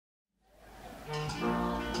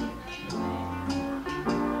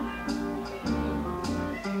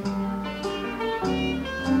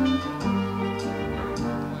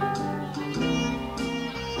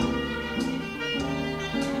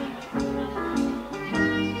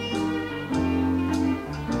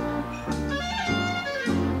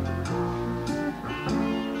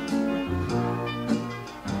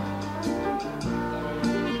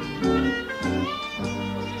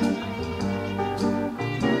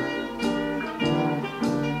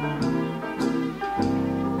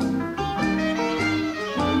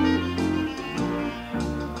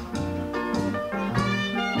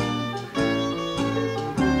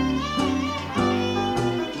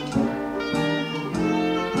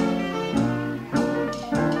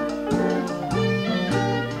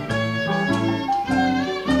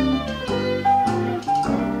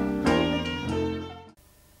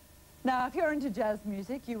into jazz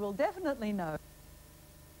music, you will definitely know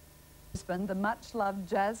Brisbane, the much-loved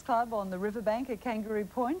jazz club on the riverbank at Kangaroo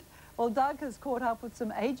Point. Well, Doug has caught up with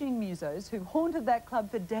some ageing musos who've haunted that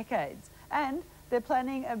club for decades, and they're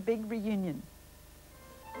planning a big reunion.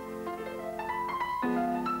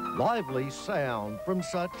 Lively sound from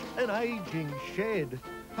such an ageing shed,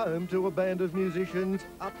 home to a band of musicians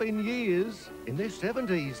up in years, in their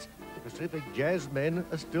 70s. The Pacific Jazzmen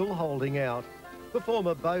are still holding out. The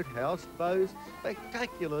former boathouse boasts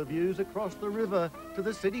spectacular views across the river to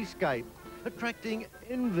the cityscape, attracting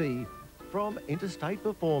envy from interstate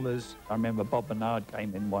performers. I remember Bob Bernard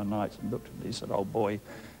came in one night and looked at me and said, "Oh boy,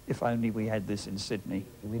 if only we had this in Sydney."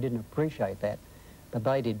 We didn't appreciate that, but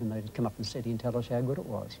they did when they'd come up in the city and tell us how good it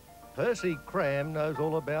was. Percy Cram knows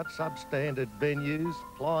all about substandard venues,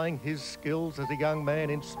 plying his skills as a young man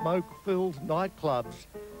in smoke-filled nightclubs,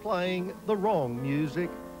 playing the wrong music,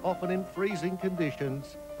 often in freezing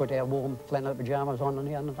conditions. Put our warm flannel pyjamas on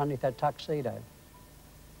underneath that tuxedo.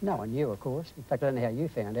 No one knew, of course. In fact, I don't know how you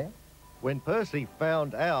found out. When Percy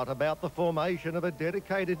found out about the formation of a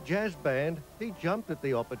dedicated jazz band, he jumped at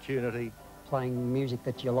the opportunity. Playing music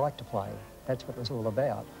that you like to play, that's what it was all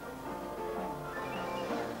about.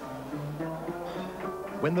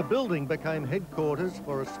 When the building became headquarters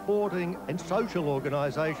for a sporting and social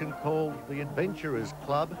organisation called the Adventurers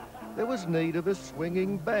Club, there was need of a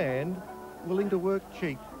swinging band willing to work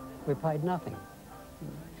cheap. We paid nothing.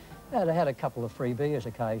 I had a couple of free beers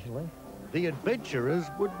occasionally. The adventurers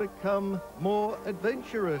would become more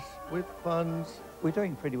adventurous with funds. We're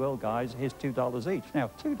doing pretty well, guys. Here's $2 each.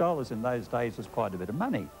 Now, $2 in those days was quite a bit of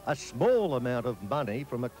money. A small amount of money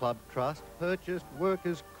from a club trust purchased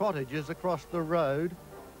workers' cottages across the road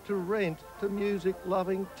to rent to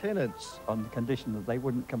music-loving tenants. On the condition that they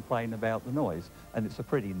wouldn't complain about the noise. And it's a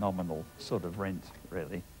pretty nominal sort of rent,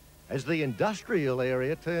 really. As the industrial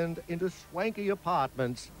area turned into swanky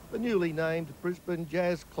apartments, the newly named Brisbane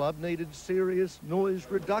Jazz Club needed serious noise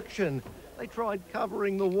reduction. They tried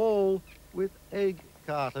covering the wall with egg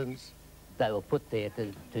cartons. They were put there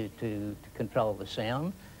to control the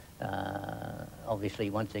sound. Obviously,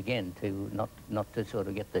 once again, to not to sort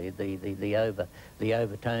of get the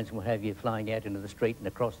overtones and what have you flying out into the street and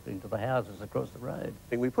across into the houses across the road.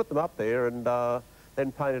 We put them up there and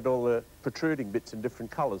then painted all the protruding bits in different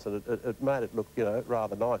colours, and it made it look, you know,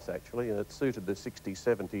 rather nice actually, and it suited the 60s,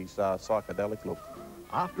 70s psychedelic look.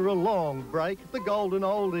 After a long break, the golden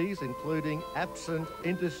oldies, including absent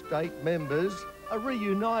interstate members, are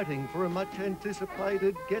reuniting for a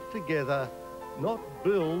much-anticipated get-together. Not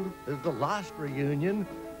billed as the last reunion,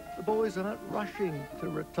 the boys aren't rushing to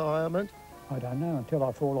retirement. I don't know, until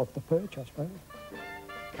I fall off the perch, I suppose.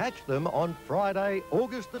 Catch them on Friday,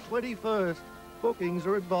 August the 21st. Bookings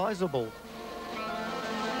are advisable.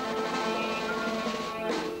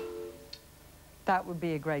 That would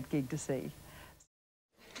be a great gig to see.